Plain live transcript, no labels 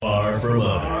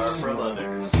from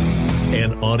others.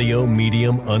 An audio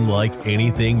medium unlike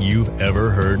anything you've ever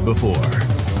heard before.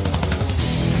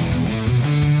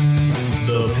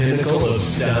 The pinnacle of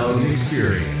sound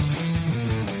experience.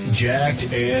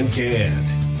 Jacked and Canned.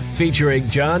 Featuring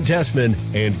John Tessman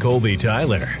and Colby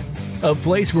Tyler. A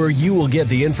place where you will get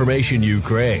the information you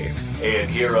crave and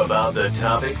hear about the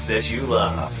topics that you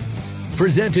love.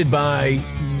 Presented by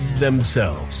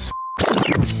themselves.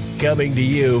 Coming to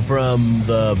you from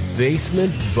the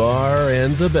basement, bar,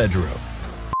 and the bedroom.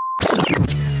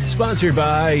 Sponsored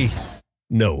by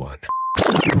no one.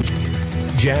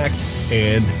 Jacked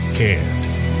and Canned.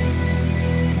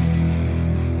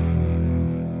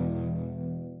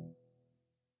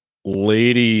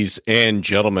 Ladies and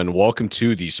gentlemen, welcome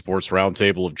to the Sports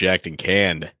Roundtable of Jacked and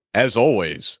Canned. As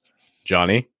always,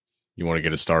 Johnny, you want to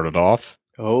get us started off?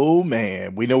 Oh,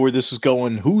 man. We know where this is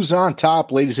going. Who's on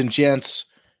top, ladies and gents?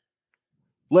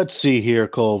 Let's see here,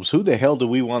 Colbs. Who the hell do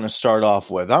we want to start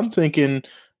off with? I'm thinking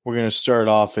we're going to start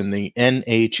off in the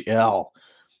NHL.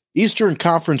 Eastern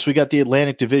Conference, we got the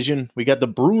Atlantic Division. We got the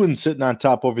Bruins sitting on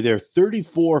top over there,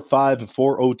 34-5-4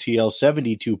 OTL,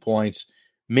 72 points.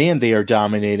 Man, they are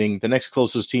dominating. The next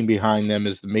closest team behind them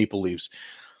is the Maple Leafs.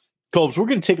 Colbs, we're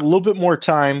going to take a little bit more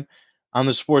time on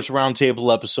the Sports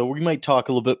Roundtable episode. We might talk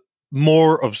a little bit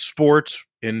more of sports,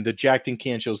 and the Jacked and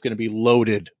Canned show is going to be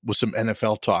loaded with some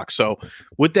NFL talk. So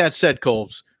with that said,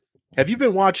 Colbs, have you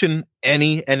been watching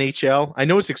any NHL? I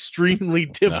know it's extremely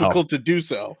difficult to do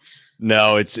so.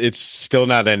 No, it's still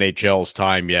not NHL's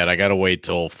time yet. I got to wait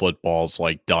till football's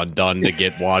like done to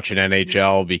get watching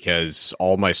NHL, because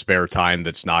all my spare time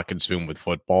that's not consumed with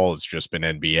football has just been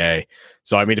NBA.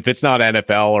 So, I mean, if it's not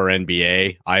NFL or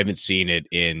NBA, I haven't seen it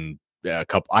in a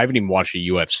couple. I haven't even watched a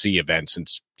UFC event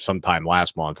since sometime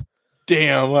last month.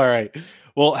 Damn. All right.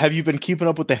 Well, have you been keeping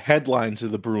up with the headlines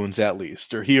of the Bruins at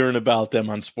least, or hearing about them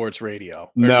on sports radio?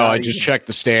 No, I just check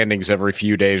the standings every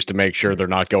few days to make sure they're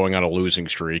not going on a losing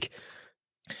streak.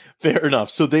 Fair enough.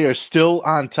 So they are still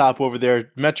on top over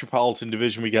there. Metropolitan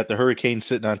Division, we got the Hurricanes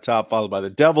sitting on top, followed by the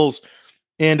Devils.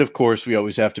 And, of course, we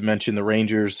always have to mention the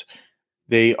Rangers.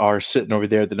 They are sitting over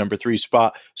there at the number 3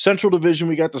 spot. Central Division,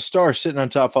 we got the Stars sitting on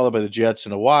top, followed by the Jets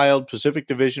and the Wild. Pacific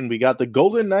Division, we got the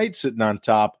Golden Knights sitting on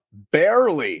top,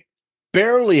 barely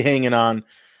hanging on,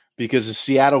 because the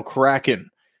Seattle Kraken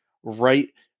right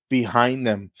behind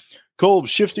them. Colb,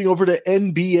 shifting over to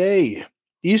NBA.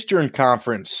 Eastern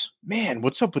Conference. Man,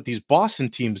 what's up with these Boston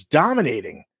teams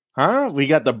dominating? Huh? We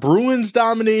got the Bruins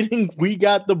dominating. We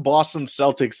got the Boston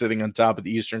Celtics sitting on top of the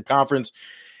Eastern Conference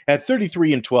at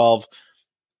 33-12,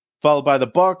 followed by the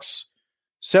Bucks,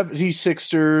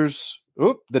 76ers,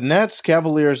 the Nets,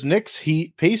 Cavaliers, Knicks,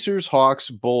 Heat, Pacers, Hawks,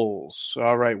 Bulls.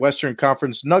 All right, Western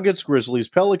Conference, Nuggets, Grizzlies,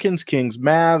 Pelicans, Kings,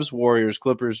 Mavs, Warriors,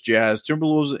 Clippers, Jazz,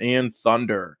 Timberwolves, and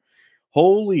Thunder.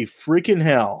 Holy freaking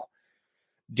hell.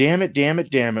 Damn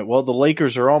it. Well, the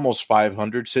Lakers are almost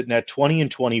 500, sitting at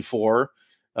 20-24.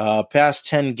 Past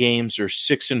 10 games are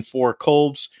 6-4.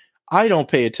 Colbs, I don't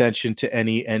pay attention to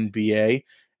any NBA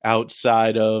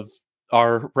outside of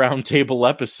our roundtable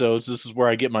episodes. This is where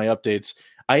I get my updates.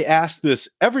 I ask this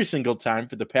every single time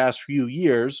for the past few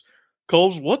years.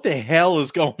 Colbs, what the hell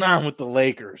is going on with the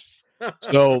Lakers?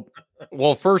 So,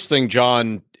 well, first thing,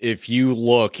 John, if you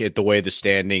look at the way the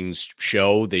standings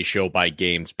show, they show by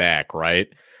games back, right?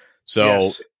 So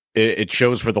yes. It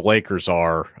shows where the Lakers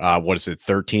are. What is it,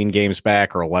 13 games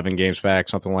back or 11 games back?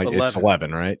 Something like 11. It's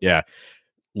 11, right? Yeah.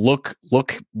 Look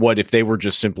what if they were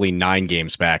just simply 9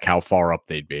 games back, how far up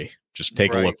they'd be. Just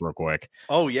take a look real quick.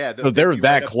 Oh, yeah. So they're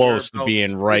that close to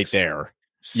being right there.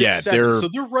 So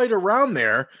they're right around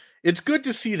there. It's good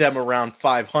to see them around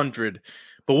 500.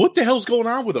 But what the hell's going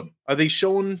on with them? Are they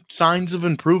showing signs of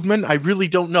improvement? I really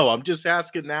don't know. I'm just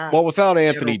asking that. Well, without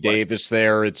Anthony Davis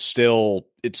there, it's still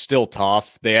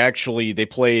tough. They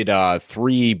played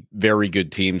 3 very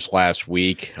good teams last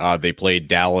week. They played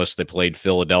Dallas. They played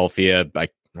Philadelphia. I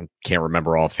can't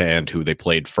remember offhand who they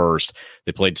played first.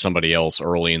 They played somebody else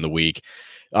early in the week.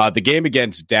 The game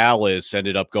against Dallas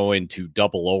ended up going to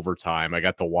double overtime. I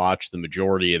got to watch the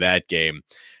majority of that game.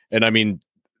 And I mean,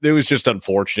 it was just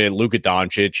unfortunate. Luka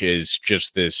Doncic is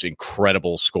just this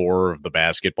incredible scorer of the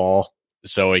basketball.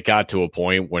 So it got to a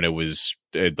point when it was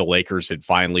the Lakers had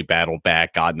finally battled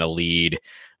back, gotten a lead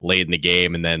late in the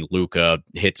game, and then Luka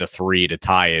hits a 3 to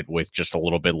tie it with just a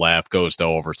little bit left, goes to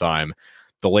overtime.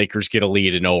 The Lakers get a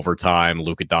lead in overtime.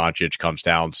 Luka Doncic comes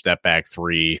down, step back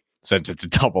 3, sends it to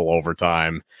double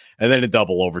overtime. And then in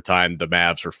double overtime, the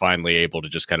Mavs are finally able to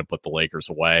just kind of put the Lakers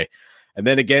away. And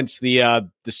then against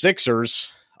the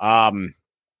Sixers, I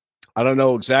don't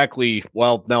know exactly.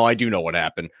 Well, no, I do know what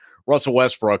happened. Russell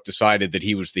Westbrook decided that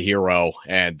he was the hero,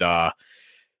 and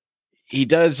he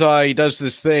does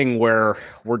this thing where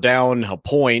we're down a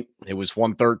point. It was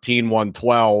 113,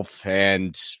 112,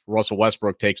 and Russell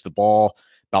Westbrook takes the ball.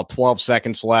 About 12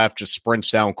 seconds left, just sprints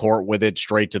down court with it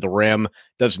straight to the rim.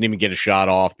 Doesn't even get a shot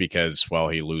off because, well,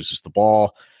 he loses the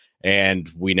ball. And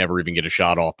we never even get a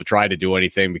shot off to try to do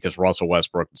anything because Russell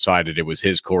Westbrook decided it was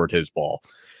his court, his ball.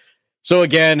 So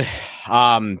again,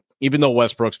 even though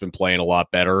Westbrook's been playing a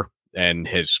lot better and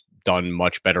has done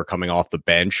much better coming off the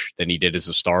bench than he did as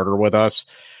a starter with us,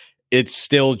 it's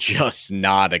still just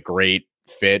not a great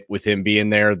fit with him being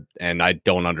there. And I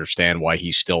don't understand why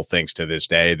he still thinks to this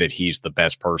day that he's the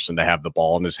best person to have the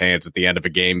ball in his hands at the end of a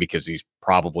game, because he's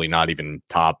probably not even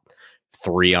top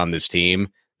 3 on this team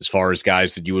as far as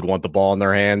guys that you would want the ball in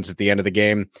their hands at the end of the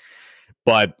game.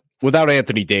 But without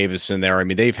Anthony Davis in there, I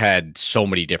mean, they've had so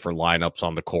many different lineups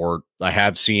on the court. I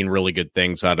have seen really good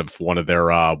things out of one of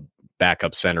their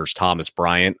backup centers, Thomas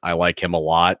Bryant. I like him a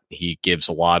lot. He gives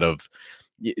a lot of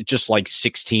just like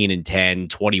 16 and 10,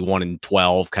 21 and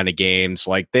 12 kind of games,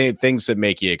 like things that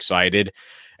make you excited.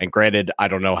 And granted, I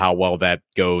don't know how well that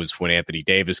goes when Anthony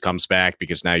Davis comes back,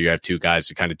 because now you have 2 guys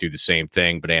that kind of do the same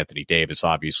thing, but Anthony Davis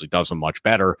obviously does them much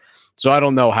better. So I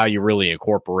don't know how you really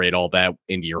incorporate all that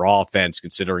into your offense,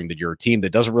 considering that you're a team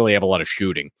that doesn't really have a lot of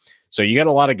shooting. So you got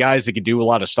a lot of guys that can do a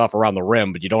lot of stuff around the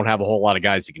rim, but you don't have a whole lot of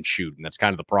guys that can shoot. And that's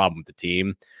kind of the problem with the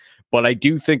team. But I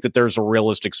do think that there's a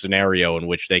realistic scenario in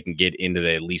which they can get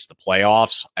into at least the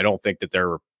playoffs. I don't think that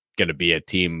they're going to be a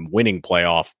team winning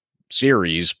playoff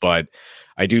series, but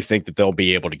I do think that they'll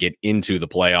be able to get into the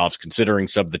playoffs, considering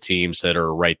some of the teams that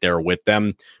are right there with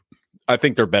them. I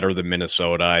think they're better than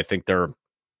Minnesota. I think they're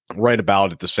right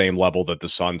about at the same level that the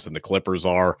Suns and the Clippers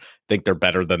are. I think they're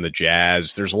better than the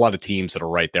Jazz. There's a lot of teams that are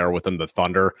right there with them, the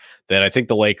Thunder, that I think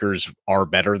the Lakers are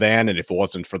better than. And if it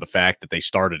wasn't for the fact that they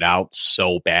started out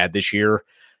so bad this year,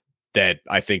 that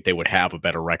I think they would have a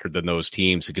better record than those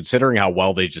teams. And considering how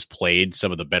well they just played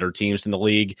some of the better teams in the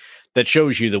league, that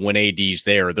shows you that when AD's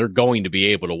there, they're going to be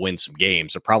able to win some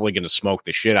games. They're probably going to smoke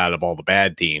the shit out of all the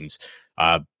bad teams.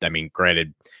 I mean,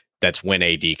 granted, that's when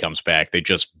AD comes back. They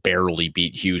just barely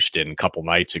beat Houston a couple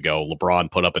nights ago.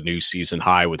 LeBron put up a new season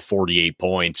high with 48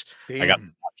 points. Damn. I got to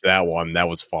watch that one. That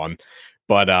was fun.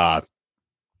 But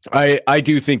I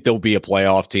do think they'll be a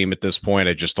playoff team at this point.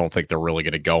 I just don't think they're really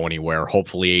going to go anywhere.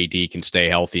 Hopefully AD can stay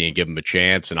healthy and give them a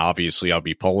chance. And obviously I'll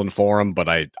be pulling for them, but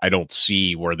I don't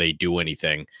see where they do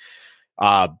anything.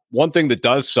 One thing that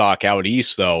does suck out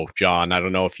east, though, John, I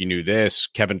don't know if you knew this,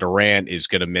 Kevin Durant is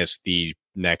going to miss the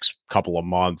next couple of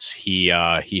months. He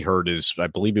hurt I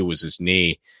believe it was his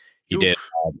knee. He Oof. Did.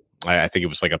 I think it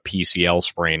was like a PCL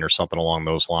sprain or something along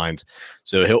those lines.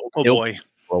 So he'll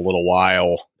for a little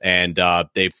while, and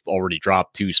they've already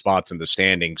dropped 2 spots in the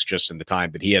standings just in the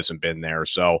time that he hasn't been there.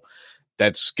 So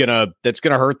that's gonna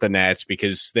hurt the Nets,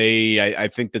 because I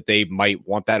think that they might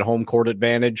want that home court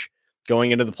advantage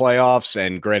going into the playoffs.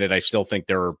 And granted, I still think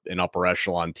they're an upper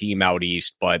echelon team out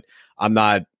east, but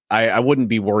I wouldn't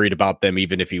be worried about them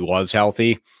even if he was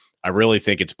healthy. I really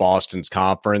think it's Boston's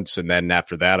conference. And then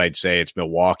after that, I'd say it's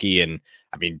Milwaukee. And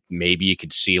I mean, maybe you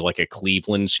could see like a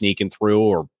Cleveland sneaking through,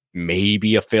 or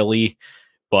maybe a Philly,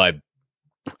 but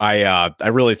I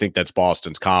really think that's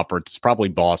Boston's conference. It's probably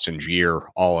Boston's year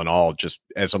all in all. Just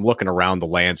as I'm looking around the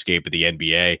landscape of the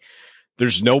NBA,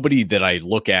 there's nobody that I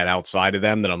look at outside of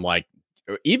them that I'm like,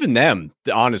 even them,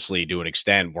 honestly, to an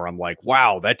extent, where I'm like,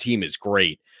 wow, that team is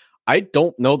great. I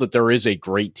don't know that there is a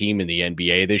great team in the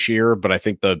NBA this year, but I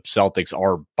think the Celtics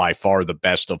are by far the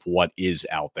best of what is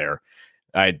out there.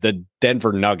 The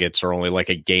Denver Nuggets are only like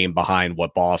a game behind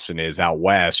what Boston is out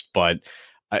west, but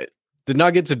the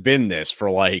Nuggets have been this for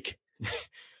like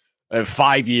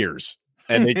 5 years,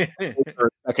 and they are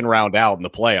second round out in the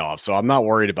playoffs. So I'm not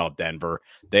worried about Denver.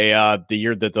 They the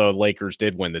year that the Lakers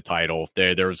did win the title,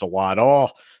 there was a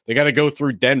lot. They got to go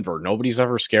through Denver. Nobody's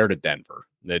ever scared of Denver.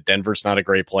 Denver's not a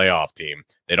great playoff team.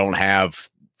 They don't have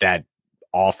that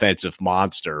offensive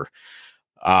monster.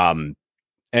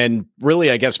 And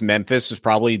really, I guess Memphis is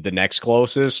probably the next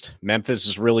closest. Memphis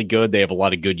is really good. They have a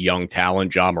lot of good young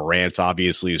talent. Ja Morant's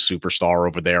obviously a superstar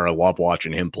over there. I love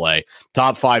watching him play.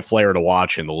 Top 5 player to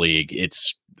watch in the league.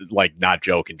 It's like, not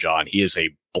joking, John. He is a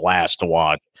blast to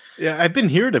watch. Yeah, I've been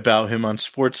hearing about him on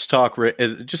sports talk,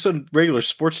 just on regular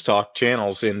sports talk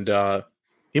channels, and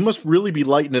he must really be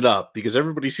lighting it up, because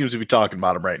everybody seems to be talking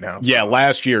about him right now. Yeah,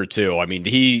 last year too. I mean,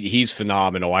 he's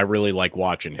phenomenal. I really like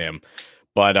watching him.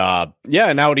 But yeah,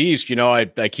 and out east,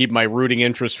 I keep my rooting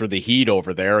interest for the Heat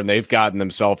over there, and they've gotten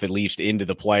themselves at least into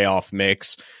the playoff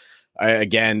mix.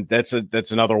 again, that's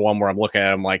another one where I'm looking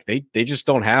at them like they just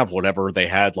don't have whatever they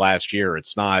had last year.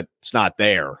 It's not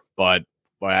there, but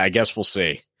I guess we'll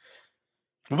see.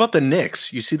 What about the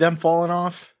Knicks? You see them falling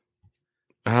off?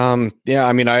 Yeah,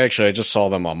 I mean, I just saw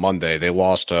them on Monday. They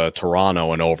lost to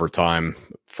Toronto in overtime.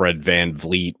 Fred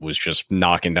VanVleet was just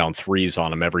knocking down threes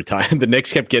on them every time. The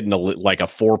Knicks kept getting a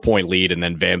 4-point lead, and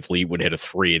then VanVleet would hit a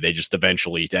three. They just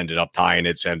eventually ended up tying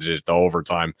it, sending it to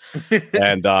overtime.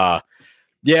 And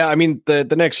yeah, I mean, the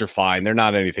Knicks are fine. They're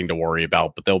not anything to worry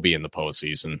about, but they'll be in the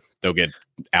postseason. They'll get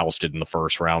ousted in the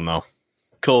first round, though.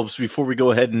 Colbs, before we go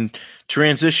ahead and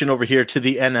transition over here to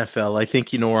the NFL, I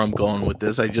think you know where I'm going with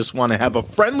this. I just want to have a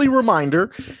friendly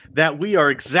reminder that we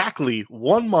are exactly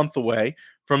 1 month away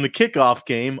from the kickoff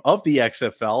game of the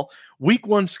XFL. Week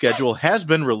 1 schedule has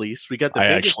been released. We got the I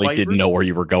actually didn't know where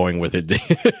you were going with it.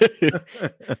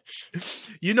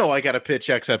 You know I got to pitch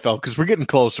XFL because we're getting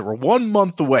closer. We're 1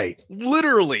 month away.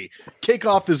 Literally,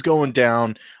 kickoff is going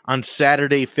down on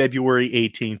Saturday, February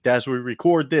 18th. As we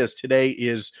record this, today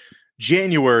is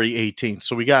January 18th.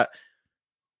 So we got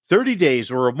 30 days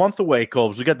or a month away,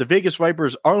 Colbs. We got the Vegas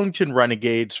Vipers, Arlington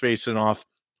Renegades facing off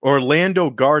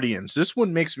Orlando Guardians. This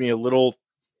one makes me a little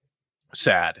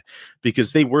sad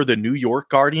because they were the New York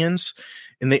Guardians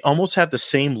and they almost have the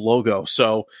same logo.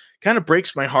 So kind of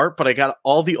breaks my heart, but I got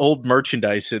all the old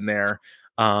merchandise in there.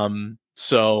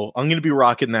 So I'm going to be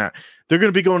rocking that. They're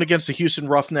going to be going against the Houston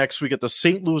Roughnecks. We got the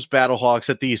St. Louis Battlehawks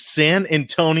at the San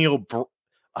Antonio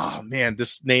oh man,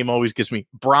 this name always gives me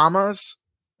Brahmas.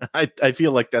 I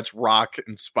feel like that's rock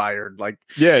inspired. Like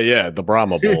yeah, the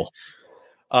Brahma Bowl.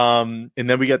 And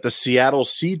then we got the Seattle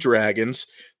Sea Dragons.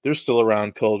 They're still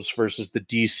around, Colbs, versus the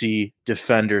DC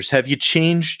Defenders. Have you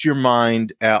changed your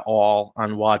mind at all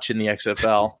on watching the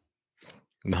XFL?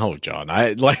 No, John.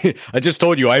 I just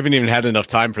told you I haven't even had enough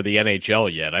time for the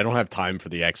NHL yet. I don't have time for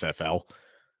the XFL.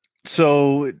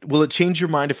 So, will it change your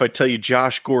mind if I tell you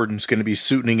Josh Gordon's going to be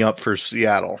suiting up for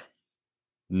Seattle?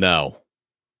 No.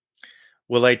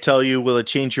 Will I tell you, will it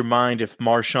change your mind if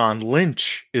Marshawn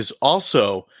Lynch is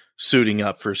also suiting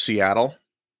up for Seattle?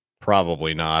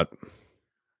 Probably not.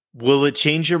 Will it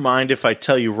change your mind if I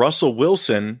tell you Russell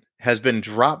Wilson has been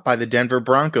dropped by the Denver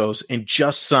Broncos and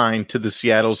just signed to the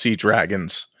Seattle Sea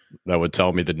Dragons? That would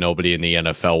tell me that nobody in the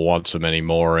NFL wants him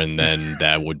anymore, and then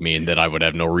that would mean that I would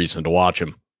have no reason to watch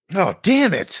him. Oh,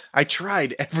 damn it. I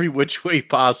tried every which way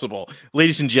possible.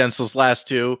 Ladies and gents, those last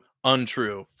two,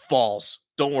 untrue, false.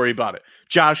 Don't worry about it.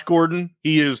 Josh Gordon,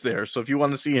 he is there. So if you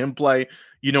want to see him play,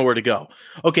 you know where to go.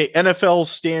 Okay, NFL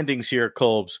standings here,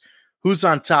 Colbs. Who's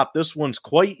on top? This one's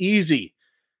quite easy.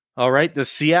 All right, the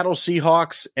Seattle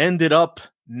Seahawks ended up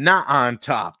not on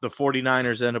top. The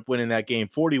 49ers ended up winning that game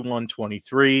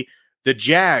 41-23. The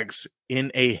Jags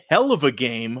in a hell of a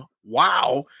game.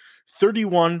 Wow.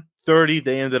 31-30.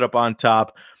 They ended up on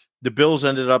top. The Bills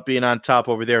ended up being on top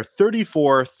over there.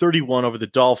 34-31 over the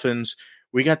Dolphins.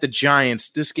 We got the Giants.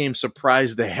 This game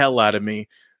surprised the hell out of me,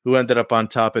 who ended up on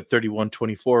top at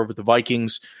 31-24 over the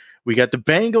Vikings. We got the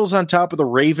Bengals on top of the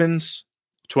Ravens,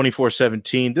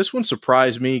 24-17. This one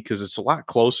surprised me because it's a lot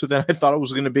closer than I thought it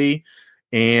was going to be.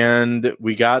 And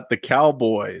we got the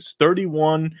Cowboys,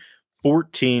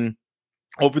 31-14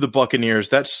 over the Buccaneers.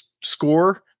 That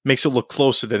score makes it look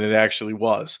closer than it actually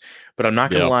was. But I'm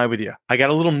not going to lie with you. I got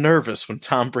a little nervous when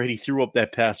Tom Brady threw up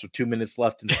that pass with 2 minutes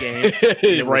left in the game.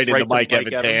 right into Mike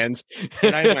Evans' hands.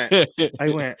 And I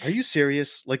went, are you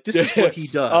serious? Like, this is what he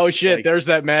does. Oh, shit, like, there's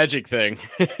that magic thing.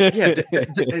 Yeah,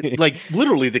 like,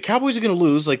 literally, the Cowboys are going to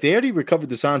lose. Like, they already recovered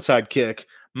this onside kick.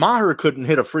 Maher couldn't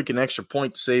hit a freaking extra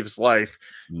point to save his life.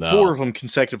 No. 4 of them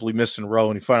consecutively missed in a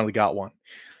row, and he finally got one.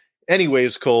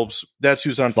 Anyways, Colbs, that's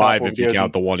who's on 5 top. If you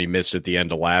count the one he missed at the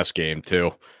end of last game,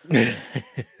 too. He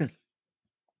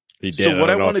did. So what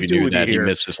I want to do with that. He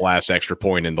missed his last extra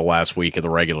point in the last week of the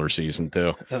regular season,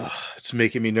 too. It's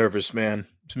making me nervous, man.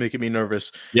 It's making me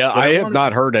nervous. Yeah, I have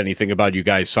not heard anything about you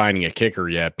guys signing a kicker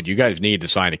yet, but you guys need to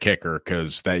sign a kicker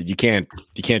because that you can't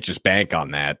just bank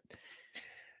on that.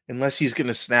 Unless he's going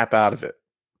to snap out of it.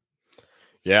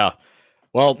 Yeah.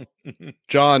 Well,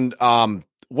 John,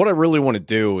 what I really want to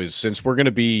do is, since we're going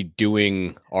to be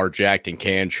doing our Jacked and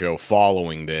Canned show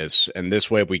following this, and this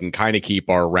way we can kind of keep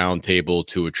our roundtable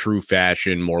to a true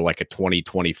fashion, more like a 20,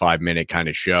 25-minute kind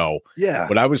of show. Yeah.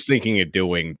 What I was thinking of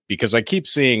doing, because I keep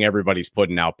seeing everybody's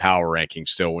putting out power rankings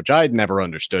still, which I'd never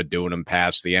understood doing them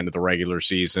past the end of the regular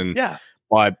season. Yeah.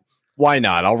 But why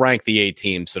not? I'll rank the 8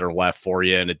 teams that are left for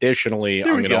you. And additionally,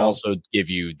 I'm going to also give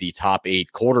you the top 8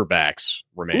 quarterbacks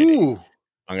remaining. Ooh.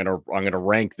 I'm gonna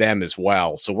rank them as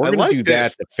well. So we're gonna do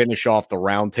that to finish off the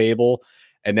round table.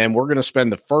 And then we're going to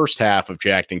spend the first half of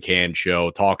Jacked and Canned show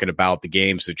talking about the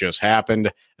games that just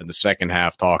happened, and the second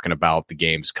half talking about the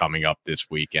games coming up this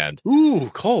weekend. Ooh,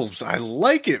 Colbs, I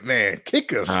like it, man.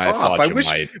 Kick us off. I wish.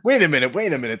 Might. Wait a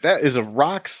minute. That is a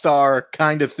rock star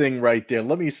kind of thing right there.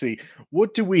 Let me see.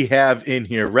 What do we have in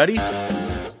here? Ready?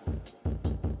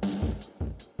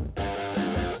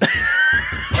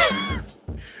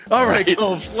 All right,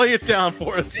 Colbs, lay it down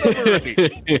for us.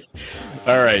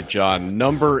 All right, John.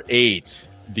 Number 8,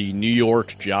 the New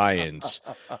York Giants.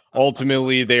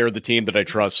 Ultimately, they are the team that I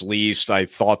trust least. I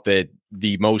thought that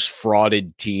the most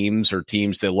frauded teams, or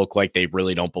teams that look like they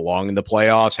really don't belong in the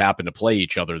playoffs, happen to play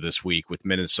each other this week with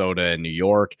Minnesota and New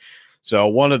York. So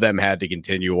one of them had to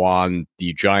continue on.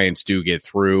 The Giants do get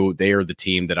through. They are the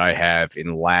team that I have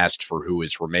in last for who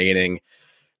is remaining.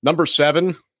 Number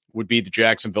 7 would be the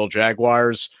Jacksonville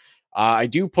Jaguars. I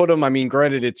do put them, I mean,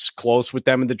 granted, it's close with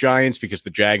them and the Giants because the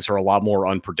Jags are a lot more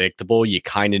unpredictable. You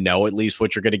kind of know at least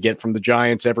what you're going to get from the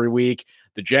Giants every week.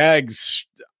 The Jags,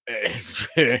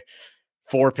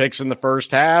 4 picks in the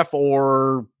first half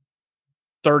or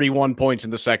 31 points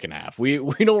in the second half. We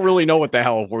don't really know what the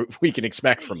hell we can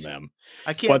expect from them.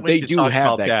 I can't but wait they to do talk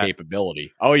have about that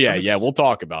capability. Oh, yeah, we'll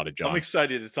talk about it, John. I'm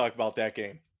excited to talk about that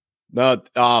game.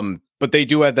 But they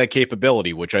do have that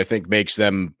capability, which I think makes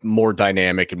them more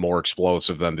dynamic and more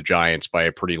explosive than the Giants by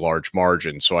a pretty large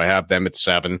margin. So I have them at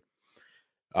 7.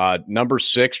 Number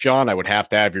 6, John, I would have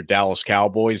to have your Dallas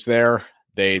Cowboys there.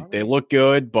 They look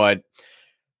good, but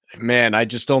man, I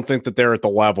just don't think that they're at the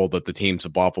level that the teams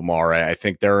above them are. I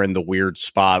think they're in the weird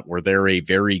spot where they're a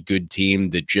very good team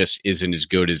that just isn't as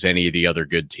good as any of the other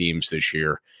good teams this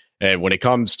year. And when it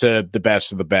comes to the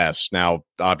best of the best, now,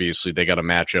 obviously, they got a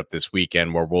matchup this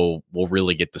weekend where we'll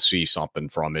really get to see something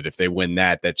from it. If they win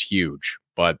that, that's huge.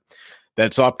 But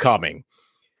that's upcoming.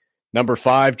 Number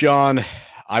 5, John,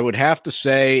 I would have to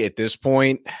say at this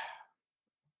point,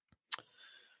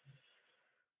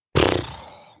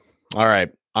 all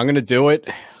right, I'm going to do it.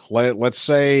 Let's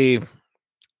say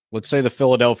the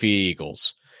Philadelphia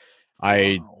Eagles.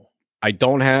 I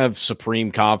don't have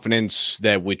supreme confidence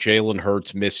that with Jalen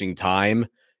Hurts missing time,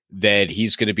 that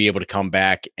he's going to be able to come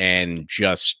back and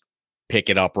just pick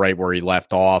it up right where he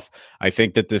left off. I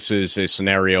think that this is a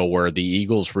scenario where the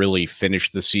Eagles really finish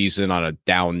the season on a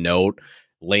down note.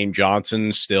 Lane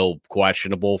Johnson still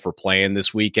questionable for playing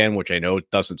this weekend, which I know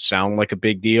doesn't sound like a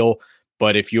big deal.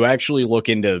 But if you actually look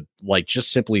into like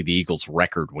just simply the Eagles'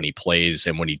 record when he plays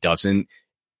and when he doesn't,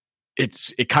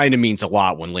 it kind of means a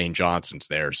lot when Lane Johnson's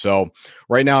there. So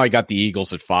right now I got the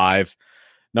Eagles at 5.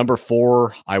 Number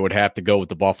 4, I would have to go with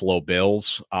the Buffalo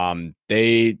Bills.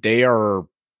 They are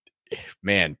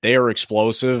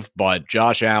explosive, but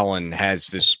Josh Allen has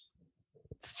this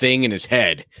thing in his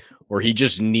head where he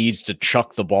just needs to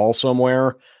chuck the ball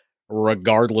somewhere,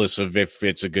 regardless of if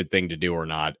it's a good thing to do or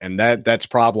not. And that's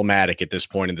problematic at this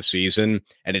point in the season.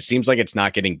 And it seems like it's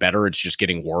not getting better. It's just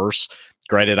getting worse.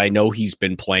 Granted, I know he's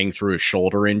been playing through a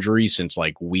shoulder injury since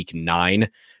like week 9,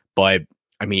 but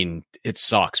I mean, it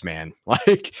sucks, man.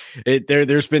 Like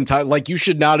there's been time, like you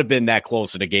should not have been that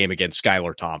close in a game against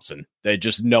Skylar Thompson. There's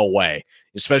just no way,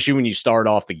 especially when you start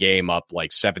off the game up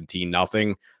like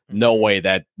 17-0. No way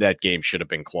that game should have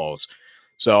been close.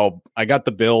 So I got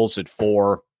the Bills at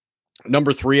 4.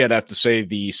 Number 3, I'd have to say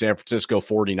the San Francisco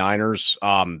 49ers.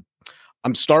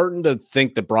 I'm starting to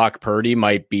think that Brock Purdy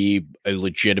might be a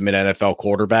legitimate NFL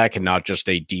quarterback and not just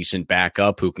a decent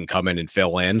backup who can come in and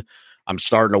fill in. I'm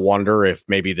starting to wonder if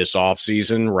maybe this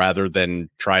offseason, rather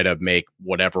than try to make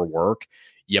whatever work,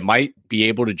 you might be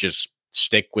able to just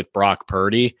stick with Brock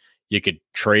Purdy. You could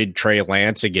trade Trey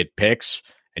Lance and get picks,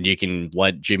 and you can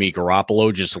let Jimmy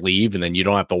Garoppolo just leave, and then you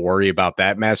don't have to worry about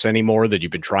that mess anymore that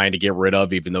you've been trying to get rid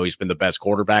of, even though he's been the best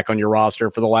quarterback on your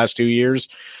roster for the last 2 years.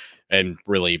 And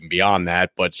really even beyond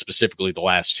that, but specifically the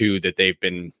last 2 that they've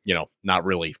been, not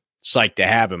really psyched to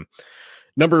have him.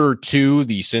 Number 2,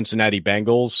 the Cincinnati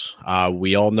Bengals.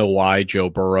 We all know why Joe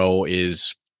Burrow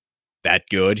is that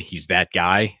good. He's that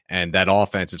guy, and that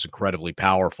offense is incredibly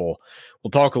powerful.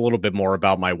 We'll talk a little bit more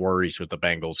about my worries with the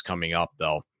Bengals coming up,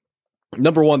 though.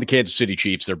 Number 1, the Kansas City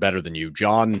Chiefs. They're better than you.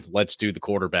 John, let's do the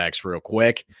quarterbacks real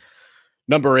quick.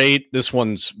 Number 8, this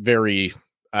one's very,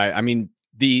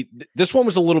 this one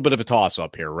was a little bit of a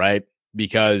toss-up here, right?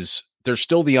 Because there's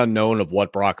still the unknown of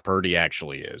what Brock Purdy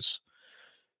actually is.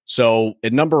 So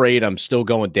at number 8, I'm still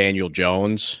going Daniel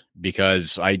Jones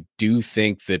because I do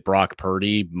think that Brock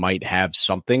Purdy might have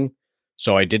something.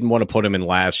 So I didn't want to put him in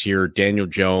last year. Daniel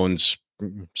Jones,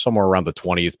 somewhere around the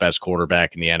 20th best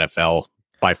quarterback in the NFL,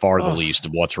 by far the least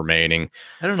of what's remaining.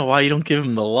 I don't know why you don't give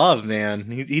him the love, man.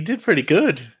 He did pretty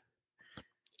good.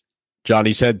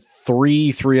 Johnny's had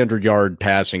 300-yard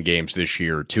passing games this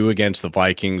year, 2 against the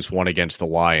Vikings, 1 against the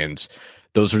Lions.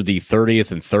 Those are the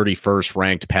 30th and 31st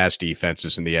ranked pass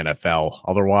defenses in the NFL.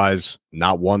 Otherwise,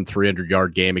 not one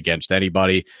 300-yard game against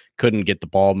anybody. Couldn't get the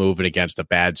ball moving against a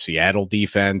bad Seattle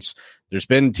defense. There's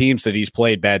been teams that he's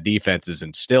played bad defenses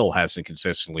and still hasn't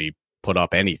consistently put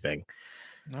up anything.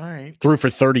 All right. Threw for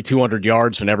 3,200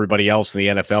 yards when everybody else in the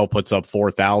NFL puts up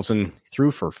 4,000.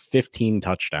 Threw for 15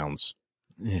 touchdowns.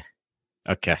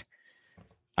 Okay.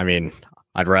 I mean,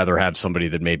 I'd rather have somebody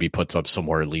that maybe puts up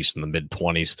somewhere at least in the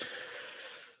mid-20s.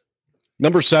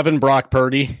 Number 7, Brock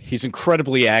Purdy. He's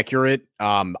incredibly accurate.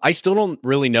 I still don't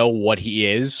really know what he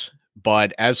is,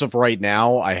 but as of right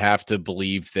now, I have to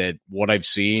believe that what I've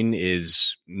seen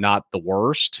is not the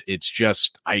worst. It's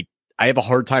just I have a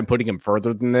hard time putting him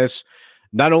further than this,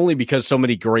 not only because so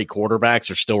many great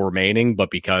quarterbacks are still remaining, but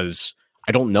because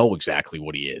I don't know exactly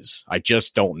what he is. I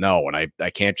just don't know, and I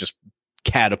can't just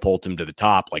catapult him to the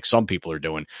top like some people are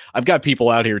doing. I've got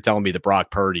people out here telling me that Brock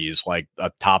Purdy is like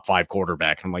a top 5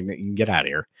 quarterback. I'm like, you can get out of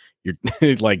here.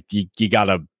 You're like, you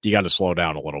gotta slow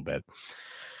down a little bit.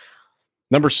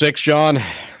 Number 6, John,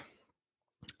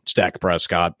 it's Dak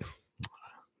Prescott,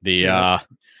 the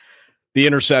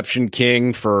interception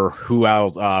king for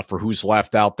who's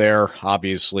left out there.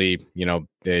 Obviously,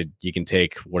 you can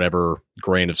take whatever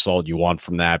grain of salt you want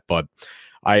from that, but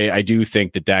I do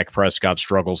think that Dak Prescott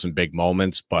struggles in big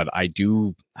moments, but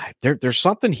there's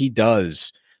something he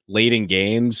does late in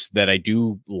games that I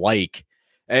do like.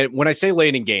 And when I say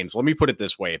late in games, let me put it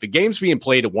this way. If a game's being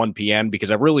played at 1 p.m., because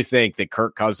I really think that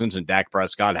Kirk Cousins and Dak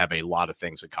Prescott have a lot of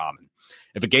things in common.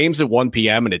 If a game's at 1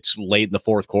 p.m. and it's late in the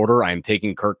fourth quarter, I am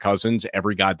taking Kirk Cousins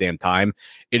every goddamn time.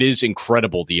 It is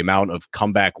incredible the amount of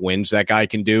comeback wins that guy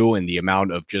can do and the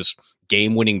amount of just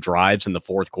game-winning drives in the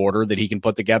fourth quarter that he can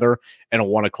put together in a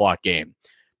 1 o'clock game.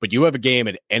 But you have a game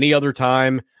at any other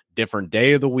time, different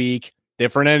day of the week,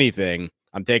 different anything,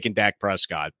 I'm taking Dak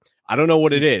Prescott. I don't know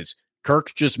what it is.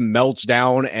 Kirk just melts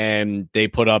down and they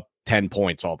put up 10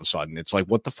 points all of a sudden. It's like,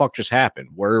 what the fuck just happened?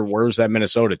 Where's that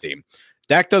Minnesota team?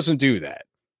 Dak doesn't do that.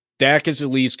 Dak is at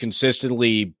least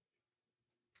consistently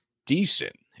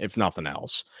decent, if nothing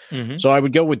else. Mm-hmm. So I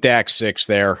would go with Dak 6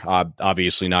 there.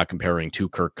 Obviously not comparing to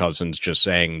Kirk Cousins, just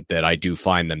saying that I do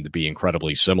find them to be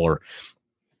incredibly similar.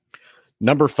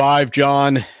 Number 5,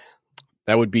 John,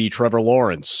 that would be Trevor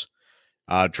Lawrence.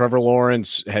 Trevor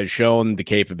Lawrence has shown the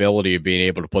capability of being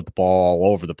able to put the ball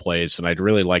all over the place, and I'd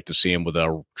really like to see him with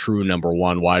a true number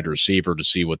 1 wide receiver to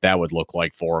see what that would look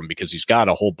like for him, because he's got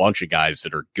a whole bunch of guys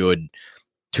that are good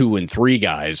 2 and 3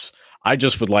 guys. I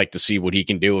just would like to see what he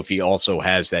can do if he also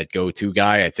has that go-to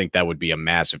guy. I think that would be a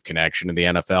massive connection in the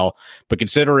NFL. But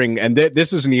considering, and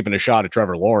this isn't even a shot at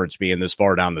Trevor Lawrence being this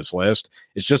far down this list,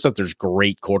 it's just that there's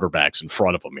great quarterbacks in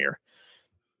front of him here.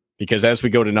 Because as we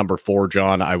go to number 4,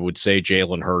 John, I would say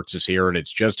Jalen Hurts is here, and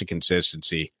it's just a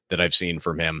consistency that I've seen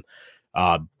from him.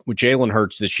 With Jalen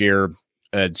Hurts this year,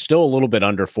 still a little bit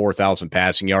under 4,000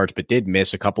 passing yards, but did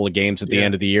miss a couple of games at the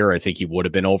end of the year. I think he would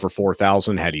have been over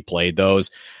 4,000 had he played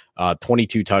those.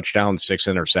 22 touchdowns, 6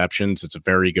 interceptions. It's a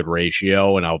very good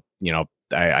ratio, and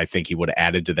I think he would have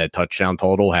added to that touchdown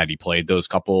total had he played those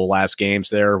couple of last games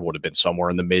there. Would have been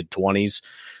somewhere in the mid-20s.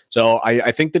 So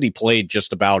I think that he played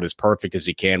just about as perfect as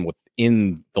he can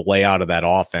within the layout of that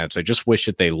offense. I just wish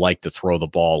that they like to throw the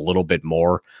ball a little bit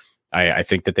more. I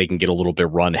think that they can get a little bit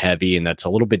run heavy, and that's a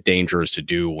little bit dangerous to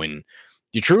do when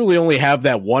you truly only have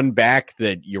that one back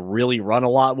that you really run a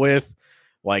lot with.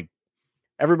 Like,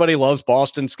 everybody loves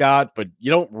Boston Scott, but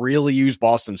you don't really use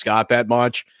Boston Scott that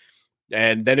much.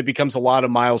 And then it becomes a lot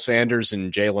of Miles Sanders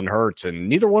and Jalen Hurts, and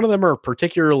neither one of them are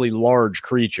particularly large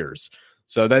creatures.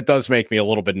 So that does make me a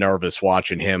little bit nervous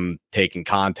watching him taking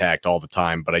contact all the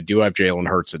time. But I do have Jalen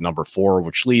Hurts at number 4,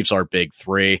 which leaves our big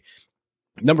 3.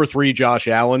 Number 3, Josh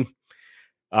Allen.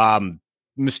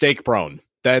 Mistake prone.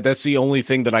 That's the only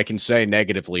thing that I can say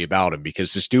negatively about him,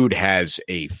 because this dude has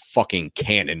a fucking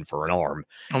cannon for an arm.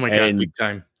 Oh my God, big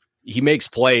time. He makes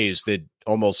plays that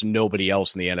almost nobody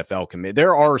else in the NFL can make.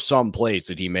 There are some plays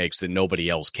that he makes that nobody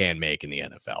else can make in the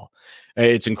NFL.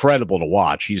 It's incredible to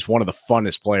watch. He's one of the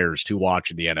funnest players to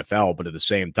watch in the NFL, but at the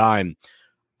same time,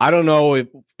 I don't know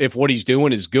if what he's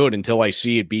doing is good until I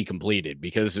see it be completed,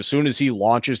 because as soon as he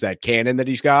launches that cannon that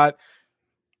he's got,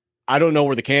 I don't know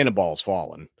where the cannonball's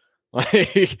falling.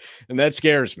 And that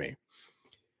scares me.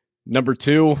 Number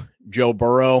 2, Joe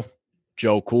Burrow.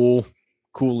 Joe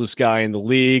coolest guy in the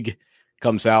league,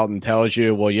 comes out and tells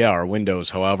you, well, yeah, our window's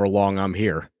however long I'm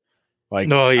here. Like,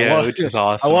 which is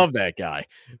awesome. I love that guy.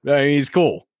 I mean, he's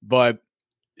cool, but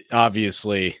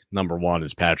obviously number one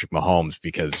is Patrick Mahomes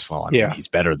because, well, I mean, Yeah. he's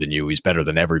better than you. He's better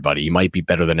than everybody. He might be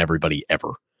better than everybody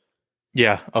ever.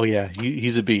 Yeah. Oh, yeah.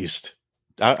 He's a beast.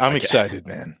 I'm excited,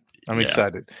 man. I'm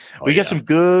excited. We got some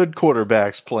good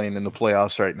quarterbacks playing in the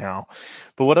playoffs right now.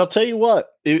 But what I'll tell you what,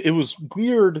 it was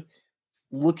weird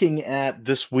looking at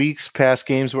this week's past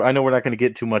games. I know we're not going to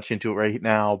get too much into it right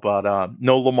now, but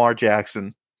no Lamar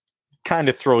Jackson kind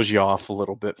of throws you off a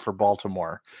little bit for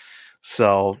Baltimore.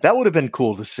 So that would have been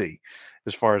cool to see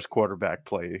as far as quarterback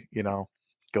play,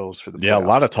 goes for the playoffs. Yeah, a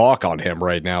lot of talk on him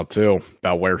right now, too,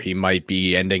 about where he might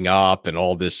be ending up and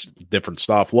all this different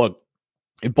stuff. Look,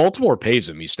 if Baltimore pays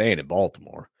him, he's staying in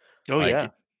Baltimore. Oh, yeah.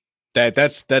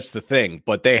 That's the thing,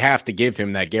 but they have to give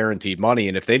him that guaranteed money.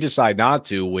 And if they decide not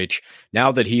to, which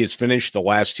now that he has finished the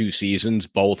last 2 seasons,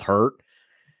 both hurt,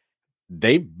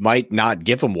 they might not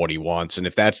give him what he wants. And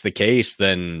if that's the case,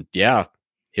 then yeah,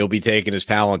 he'll be taking his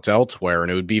talents elsewhere.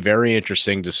 And it would be very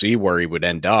interesting to see where he would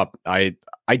end up. I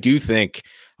do think,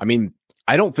 I mean,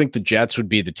 I don't think the Jets would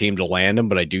be the team to land him,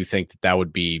 but I do think that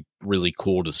would be really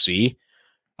cool to see.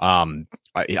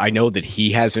 I know that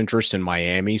he has interest in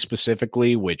Miami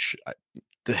specifically, which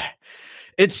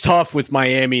it's tough with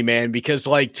Miami, man, because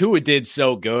like Tua did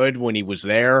so good when he was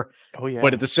there. Oh, yeah.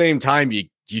 But at the same time, you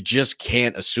just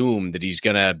can't assume that he's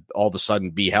going to all of a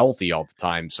sudden be healthy all the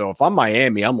time. So if I'm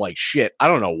Miami, I'm like, shit, I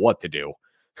don't know what to do.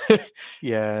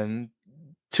 Yeah. And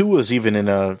Tua's even in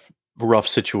a rough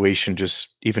situation,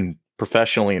 just even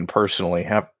professionally and personally,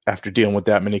 after dealing with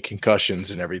that many concussions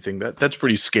and everything. That's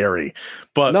pretty scary.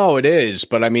 But no, it is.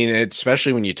 But I mean,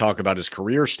 especially when you talk about his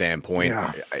career standpoint,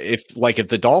 if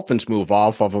the Dolphins move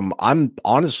off of him, I'm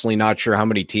honestly not sure how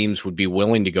many teams would be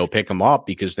willing to go pick him up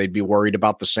because they'd be worried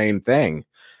about the same thing.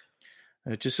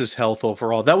 Just his health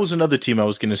overall. That was another team I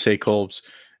was going to say, Colbs,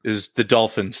 is the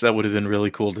Dolphins. That would have been really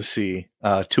cool to see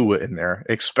Tua in there,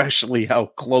 especially how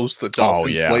close the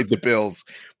Dolphins played the Bills.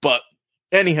 But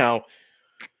anyhow,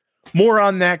 more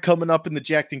on that coming up in the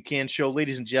Jacked and Can show.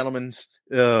 Ladies and gentlemen,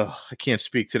 I can't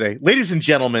speak today. Ladies and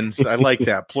gentlemen, I like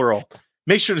that, plural.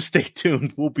 Make sure to stay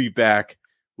tuned. We'll be back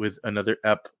with another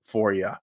ep for you.